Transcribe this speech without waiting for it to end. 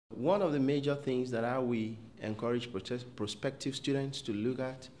One of the major things that we encourage prospective students to look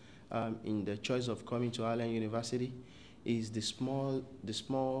at in the choice of coming to Allen University is the small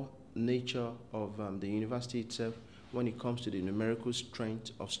nature of the university itself when it comes to the numerical strength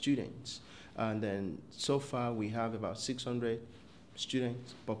of students. And then so far we have about 600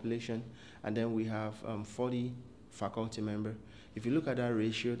 students population, and then we have 40 faculty members. If you look at that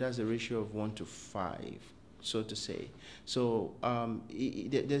ratio, that's a ratio of 1 to 5, so to say. So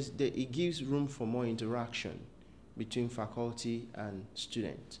it gives room for more interaction between faculty and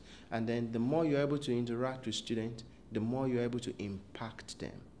students. And then the more you're able to interact with students, the more you're able to impact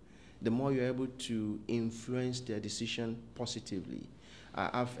them, the more you're able to influence their decision positively.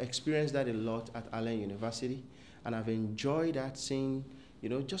 I've experienced that a lot at Allen University, and I've enjoyed that, seeing,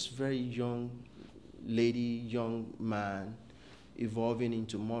 just very young lady, young man, evolving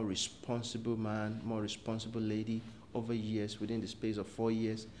into more responsible man, more responsible lady over years, within the space of 4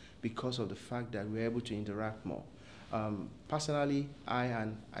 years, because of the fact that we're able to interact more. Personally, I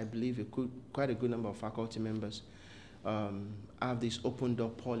believe quite a good number of faculty members have this open door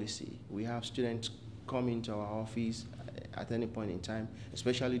policy. We have students come into our office at any point in time,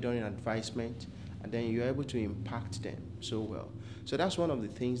 especially during advisement, and then you're able to impact them so well. So that's one of the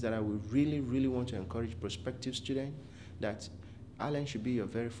things that I would really want to encourage prospective students, that Allen should be your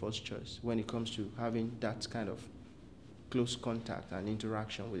very first choice when it comes to having that kind of close contact and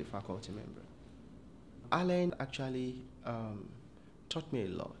interaction with a faculty member. Allen actually taught me a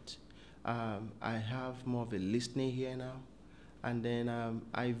lot. I have more of a listening here now, and then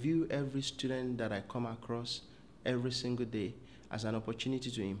I view every student that I come across every single day as an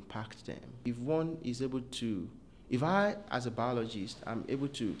opportunity to impact them. If one is able to, if I, as a biologist, I'm able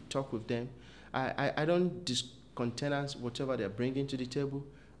to talk with them, I don't discountenance whatever they're bringing to the table.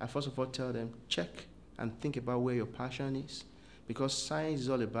 I first of all tell them, check and think about where your passion is, because science is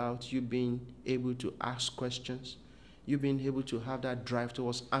all about you being able to ask questions, you being able to have that drive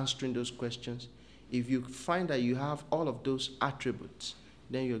towards answering those questions. If you find that you have all of those attributes,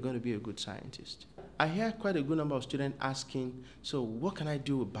 then you're going to be a good scientist. I hear quite a good number of students asking, so what can I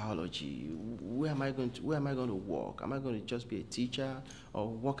do with biology? Where am I going to work? Am I going to just be a teacher, or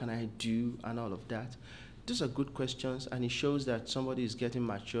what can I do, and all of that? These are good questions, and it shows that somebody is getting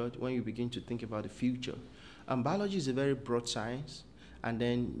matured when you begin to think about the future. Biology is a very broad science, and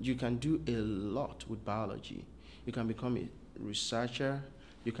then you can do a lot with biology. You can become a researcher,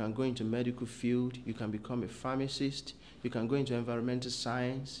 you can go into medical field, you can become a pharmacist, you can go into environmental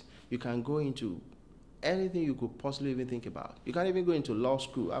science, you can go into anything you could possibly even think about. You can even go into law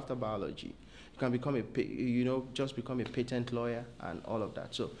school after biology. You can become just become a patent lawyer and all of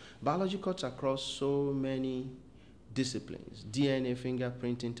that. So biology cuts across so many disciplines. DNA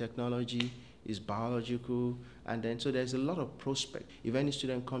fingerprinting technology is biological, and then so there's a lot of prospect. If any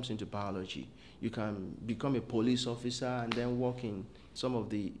student comes into biology, you can become a police officer and then work in some of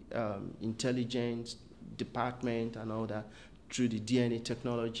the intelligence department and all that through the DNA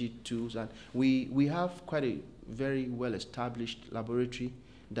technology tools. And we have quite a very well-established laboratory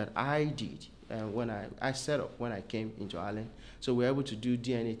that I did when I set up when I came into Allen. So we're able to do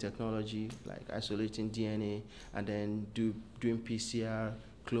DNA technology, like isolating DNA, and then doing PCR,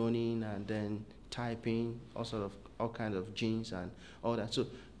 cloning, and then typing all kinds of genes and all that. So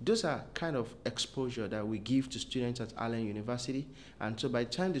those are kind of exposure that we give to students at Allen University. And so by the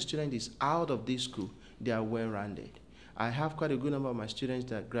time the student is out of this school, they are well-rounded. I have quite a good number of my students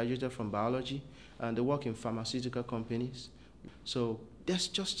that graduated from biology, and they work in pharmaceutical companies. So there's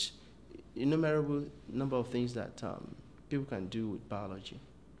just innumerable number of things that people can do with biology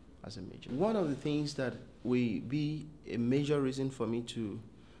as a major. One of the things that will be a major reason for me to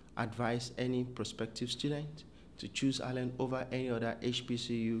advise any prospective student to choose Allen over any other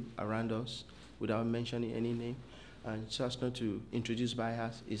HBCU around us, without mentioning any name, and just not to introduce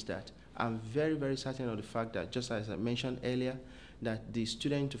bias, is that I'm very certain of the fact that, just as I mentioned earlier, that the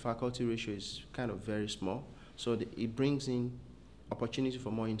student to faculty ratio is kind of very small. So it brings in opportunity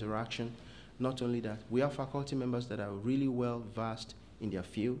for more interaction. Not only that, we have faculty members that are really well versed in their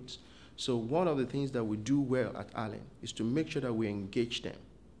fields. So one of the things that we do well at Allen is to make sure that we engage them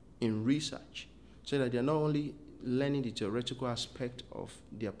in research, so that they're not only learning the theoretical aspect of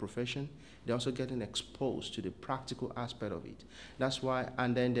their profession, they're also getting exposed to the practical aspect of it. That's why,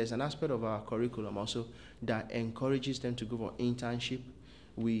 and then there's an aspect of our curriculum also that encourages them to go for internship.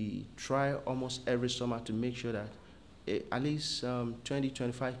 We try almost every summer to make sure that at least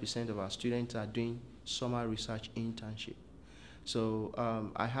 20–25% of our students are doing summer research internship.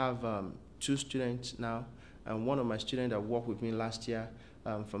 So I have 2 students now, and one of my students that worked with me last year,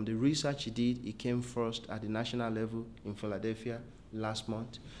 from the research he did, he came first at the national level in Philadelphia last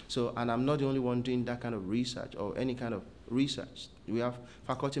month. So, and I'm not the only one doing that kind of research or any kind of research. We have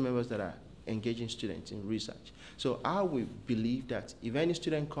faculty members that are engaging students in research. So I will believe that if any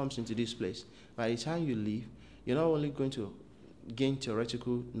student comes into this place, by the time you leave, you're not only going to gain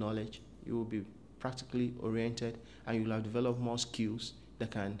theoretical knowledge, you will be practically oriented, and you will have developed more skills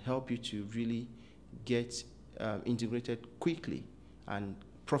that can help you to really get integrated quickly and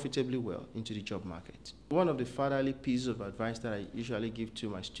profitably well into the job market. One of the fatherly pieces of advice that I usually give to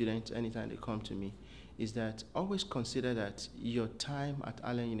my students anytime they come to me is that always consider that your time at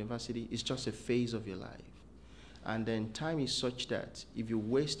Allen University is just a phase of your life. And then time is such that if you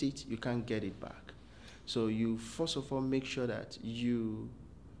waste it, you can't get it back. So you first of all make sure that you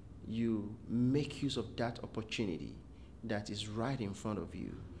make use of that opportunity that is right in front of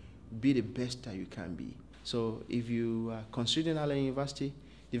you. Be the best that you can be. So if you are considering Allen University,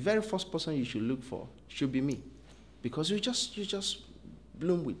 the very first person you should look for should be me, because you just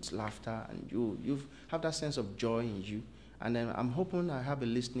bloom with laughter, and you have that sense of joy in you. And then I'm hoping I have a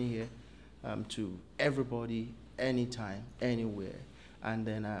listening ear to everybody, anytime, anywhere. And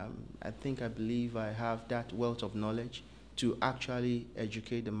then I believe I have that wealth of knowledge to actually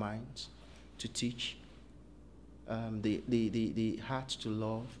educate the minds, to teach, the heart to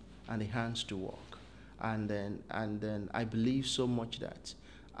love, and the hands to work. And then I believe so much that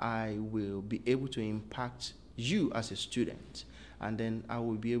I will be able to impact you as a student, and then I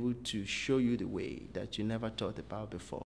will be able to show you the way that you never thought about before.